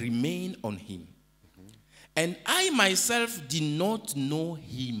and remain on him. And I myself did not know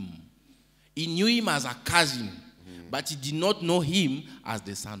him. He knew him as a cousin, but he did not know him as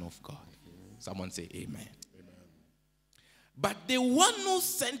the Son of God. Someone say amen. But the one who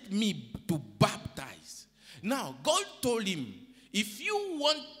sent me to baptize. Now, God told him, if you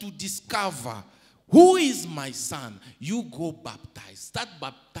want to discover who is my son, you go baptize. Start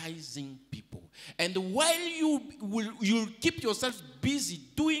baptizing people. And while you'll keep yourself busy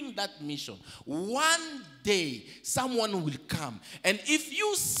doing that mission, one day someone will come. And if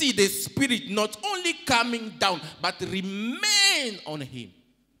you see the Spirit not only coming down, but remain on him,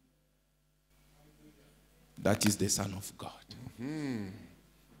 that is the Son of God.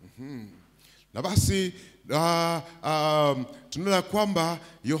 Na basi tunaona kwamba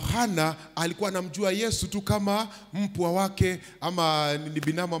Yohana alikuwa anamjua Yesu tu kama mpwa wake, ama ni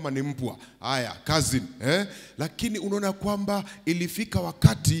binamu ama ni mpwa. Haya, cousin, lakini unaona kwamba ilifika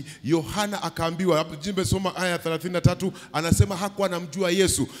wakati Yohana akaambiwa, hapo jimbe soma aya 33, anasema hakuwa anamjua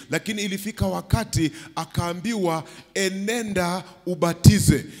Yesu, lakini ilifika wakati akaambiwa enenda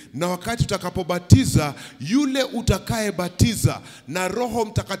ubatize, na wakati utakapobatiza yule utakayebatiza na Roho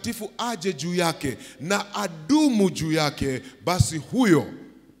Mtakatifu aje juu yake na adumu juu yake, basi huyo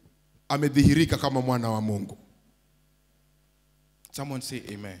amedhihirika kama mwana wa Mungu. Someone say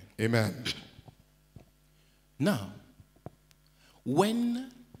amen. Amen. Now,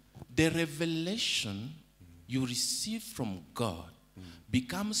 when the revelation you receive from God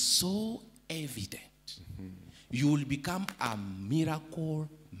becomes so evident, you will become a miracle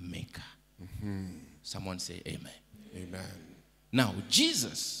maker. Someone say amen. Amen. Now,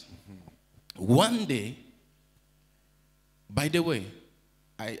 Jesus, one day, by the way,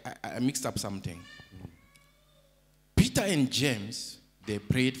 I mixed up something. Peter and James, they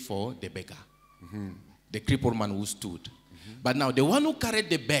prayed for the beggar, the crippled man who stood. But now, the one who carried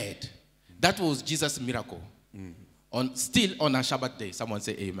the bed, that was Jesus' miracle. Still on a Shabbat day. Someone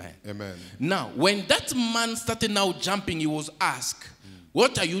say amen. Amen. Now, when that man started now jumping, he was asked,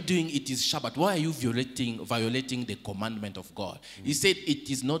 what are you doing? It is Shabbat. Why are you violating the commandment of God? He said, it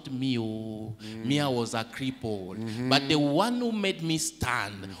is not me. Me, I was a cripple. But the one who made me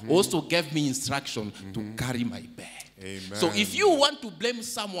stand also gave me instruction to carry my bed. Amen. So if you want to blame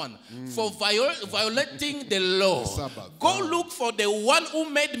someone for violating the law, go look for the one who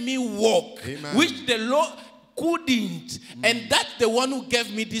made me walk, which the law couldn't. And that's the one who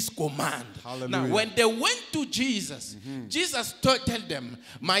gave me this command. Hallelujah. Now, when they went to Jesus, Jesus told them,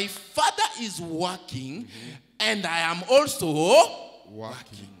 my Father is working, and I am also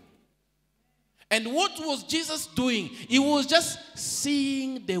working. And what was Jesus doing? He was just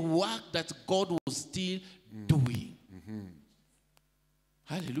seeing the work that God was still doing.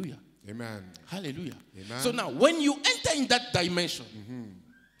 Hallelujah. Amen. Hallelujah. Amen. So now, when you enter in that dimension,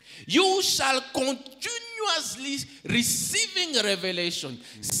 you shall continuously receiving revelation,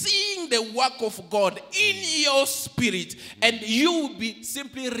 seeing the work of God in your spirit, and you will be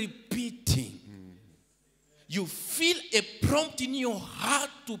simply repeating. You feel a prompt in your heart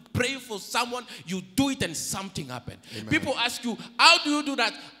to pray for someone, you do it and something happens. People ask you, how do you do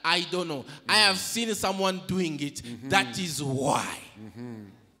that? I don't know. I have seen someone doing it. That is why.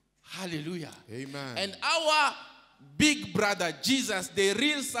 Hallelujah. Amen. And our big brother, Jesus, the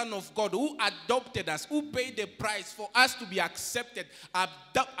real Son of God, who adopted us, who paid the price for us to be accepted,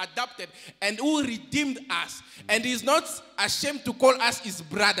 adopted, and who redeemed us. And he's not ashamed to call us his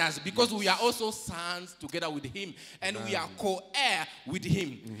brothers, because we are also sons together with him, and we are co-heir with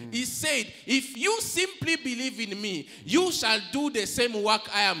him. He said, if you simply believe in me, you shall do the same work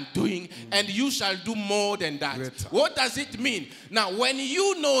I am doing, and you shall do more than that. Greater. What does it mean? Now, when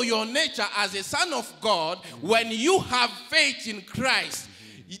you know your nature as a son of God, when you have faith in Christ,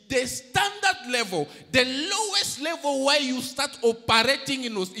 the standard level, the lowest level where you start operating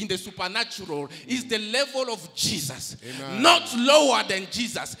in the supernatural is the level of Jesus. Amen. Not lower than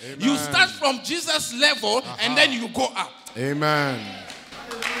Jesus. Amen. You start from Jesus' level and then you go up. Amen.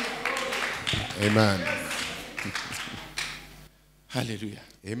 Amen. Hallelujah.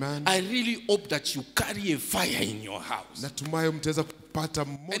 Amen. I really hope that you carry a fire in your house. Natumai mtaweza kupata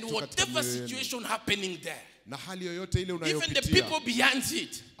And moto katika whatever mioyo yenu. situation happening there, Na hali yoyote ile even the unayopitia, people behind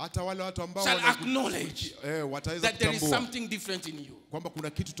it hata wale watu ambao shall acknowledge wataweza that there is kutambua something different in you. kwamba kuna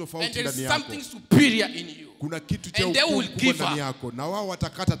kitu And tofauti there is ndani yako, something superior in you. kuna kitu cha And they will ukuu kubwa give ndani up. yako, na wao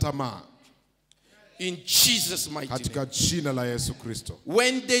watakata tamaa In Jesus' mighty name. katika jina la Yesu Kristo.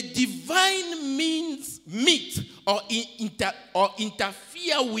 When the divine meet or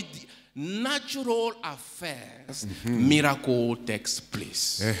interfere with natural affairs, miracle takes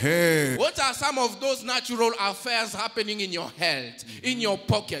place. What are some of those natural affairs happening in your health, in your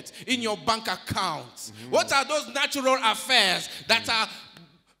pocket, in your bank accounts? What are those natural affairs that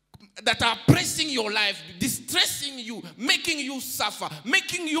are pressing your life, distressing you, making you suffer,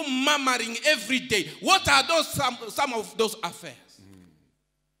 making you murmuring every day? What are those some of those affairs?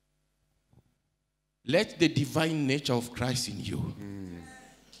 Let the divine nature of Christ in you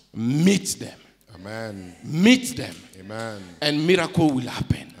meet them. Amen. Meet them. Amen. And miracle will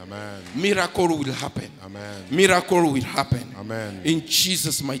happen. Amen. Miracle will happen. Amen. Miracle will happen. Amen. In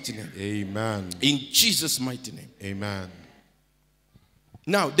Jesus' mighty name. Amen. In Jesus' mighty name. Amen.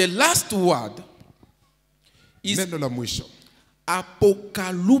 Now, the last word is Neno la mwisho.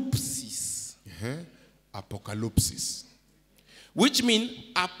 apocalypsis. Apocalypsis. Which means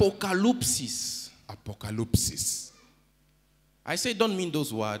apocalypsis. Apocalypsis. I say don't mean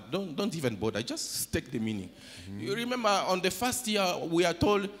those words. Don't even bother. Just take the meaning. You remember on the first year we are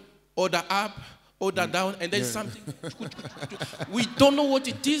told order up, order down, and then something. We don't know what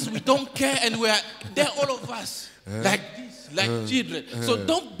it is. We don't care, and we are there, all of us, like this, like children. So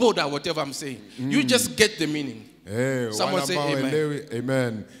don't bother whatever I'm saying. You just get the meaning. Someone say amen.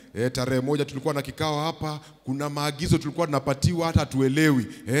 Amen. Tarehe moja tulikuwa na kikao hapa, kuna maagizo tulikuwa tunapatiwa hata tuelewi.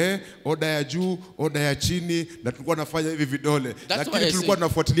 Oda ya juu, oda ya chini, na tulikuwa nafanya hivi vidole. Lakini tulikuwa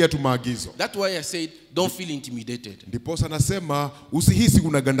tunafuatilia tu maagizo. That's why I said don't feel intimidated. Ndiposa nasema usihisi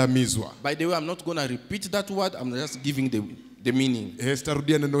unagandamizwa. By the way, I'm not going to repeat that word. I'm just giving the meaning.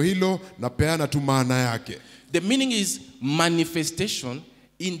 Sitarudia neno hilo, napeana tu maana yake. The meaning is manifestation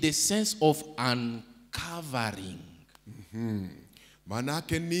in the sense of uncovering.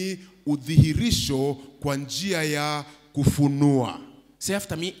 Manake ni udhihirisho kwa njia ya kufunua. Say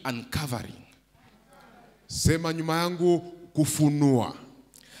after me, uncovering. Sema nyuma yangu, kufunua.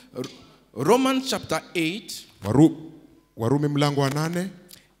 Romans chapter 8. Warumi mlango wa 8.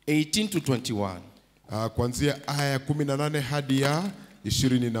 18 to 21. Kuanzia aya ya 18 hadi ya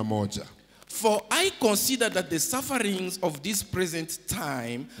 21. For I consider that the sufferings of this present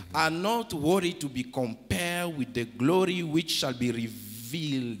time are not worthy to be compared with the glory which shall be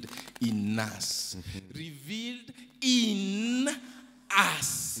revealed in us. Revealed in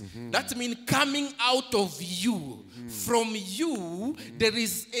us. That means coming out of you. From you, there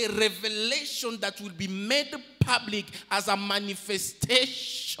is a revelation that will be made public as a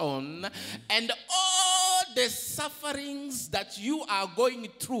manifestation. And all the sufferings that you are going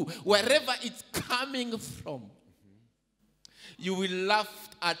through, wherever it's coming from, you will laugh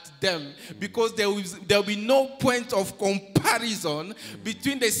at them because there will be no point of comparison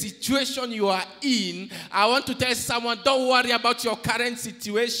between the situation you are in. I want to tell someone, don't worry about your current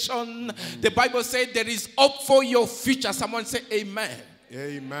situation. The Bible said there is hope for your future. Someone say amen.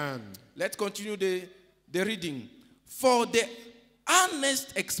 Amen. Let's continue the reading. For the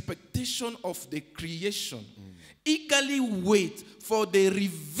earnest expectation of the creation eagerly wait for the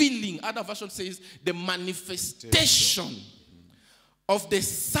revealing. Other version says the manifestation of the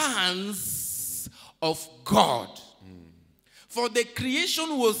sons of God. For the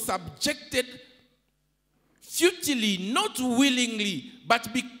creation was subjected futilely, not willingly,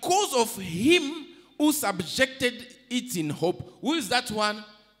 but because of him who subjected it in hope. Who is that one?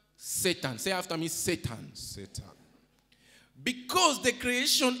 Satan. Say after me, Satan. Satan. Because the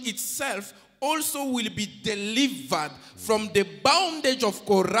creation itself also will be delivered from the bondage of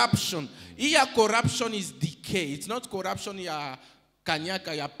corruption. Here corruption is decay. It's not corruption ya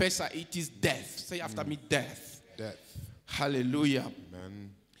kanyaka ya pesa. It is death. Say after me, death. Death. Hallelujah.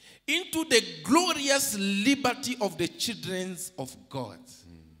 Amen. Into the glorious liberty of the children of God.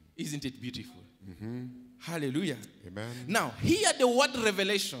 Isn't it beautiful? Hallelujah. Amen. Now, here the word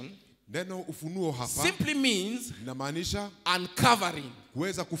revelation Neno ufunuo hapa simply means inamaanisha uncovering.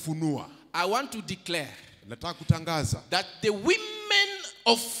 kuweza kufunua. I want to declare Nataka kutangaza that the women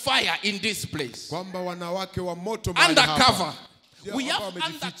of fire in this place, kwamba wanawake wa moto mahali undercover. hapa. We have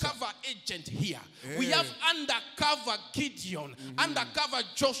undercover agent here. We have undercover Gideon, undercover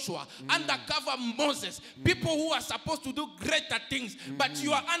Joshua, undercover Moses. People who are supposed to do greater things, but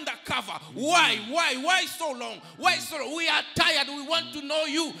you are undercover. Why? Why so long? Why so long? We are tired. We want to know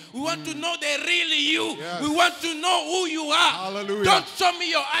you. We want to know the real you. Yes. We want to know who you are. Hallelujah. Don't show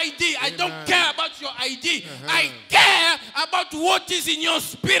me your ID. I don't care about your ID. I care about what is in your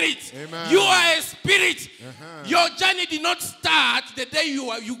spirit. Amen. You are a spirit. Your journey did not start the day you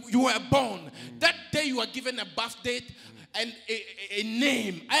were born. That day you were given a birth date and a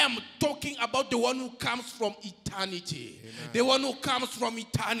name. I am talking about the one who comes from eternity. Amen. The one who comes from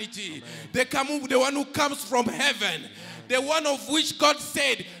eternity. The one who comes from heaven. The one of which God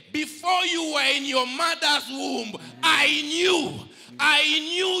said, before you were in your mother's womb, I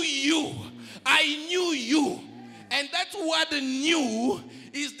knew you. I knew you. And that word knew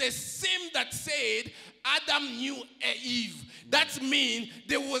is the same that said Adam knew Eve. That means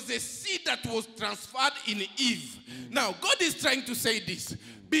there was a seed that was transferred in Eve. Now, God is trying to say this.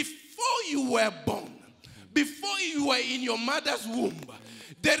 Before you were born, before you were in your mother's womb,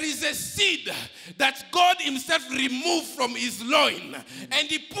 there is a seed that God himself removed from his loin and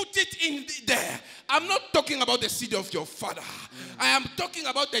he put it in there. I'm not talking about the seed of your father. I am talking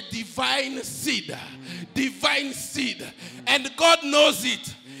about the divine seed. Divine seed. And God knows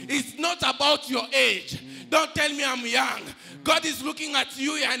it. It's not about your age. Don't tell me I'm young. God is looking at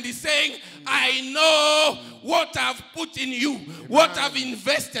you and he's saying, I know what I've put in you, what I've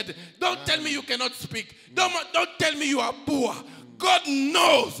invested. Don't tell me you cannot speak. Don't tell me you are poor. God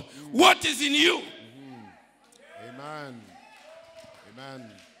knows what is in you. Amen.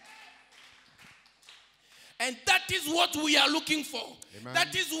 Amen. And that is what we are looking for. Amen.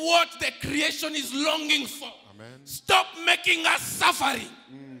 That is what the creation is longing for. Amen. Stop making us suffering.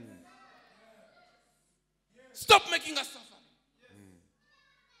 Stop making us suffering.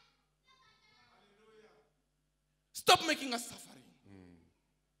 Stop making us suffering.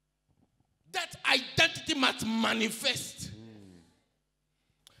 That identity must manifest.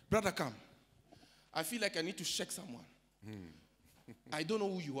 Brother, come. I feel like I need to shake someone. I don't know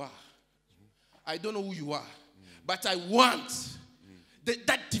who you are. I don't know who you are. But I want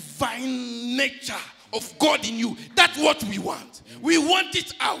that divine nature of God in you. That's what we want. We want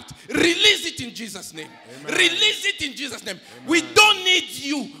it out. Release it in Jesus' name. Amen. Release it in Jesus' name. Amen. We don't need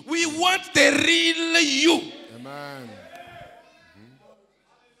you. We want the real you. Amen.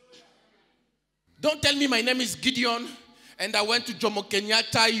 Don't tell me my name is Gideon and I went to Jomo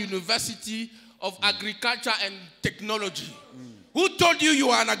Kenyatta University of Agriculture and Technology. Who told you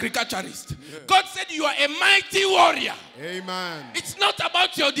are an agriculturist? God said you are a mighty warrior. Amen. It's not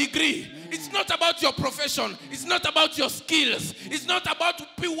about your degree. It's not about your profession. It's not about your skills. It's not about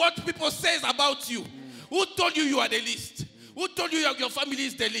what people say about you. Who told you are the least? Who told you your family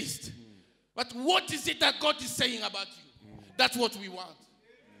is the least? But what is it that God is saying about you? That's what we want.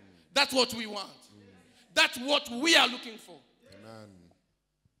 That's what we want. That's what we are looking for.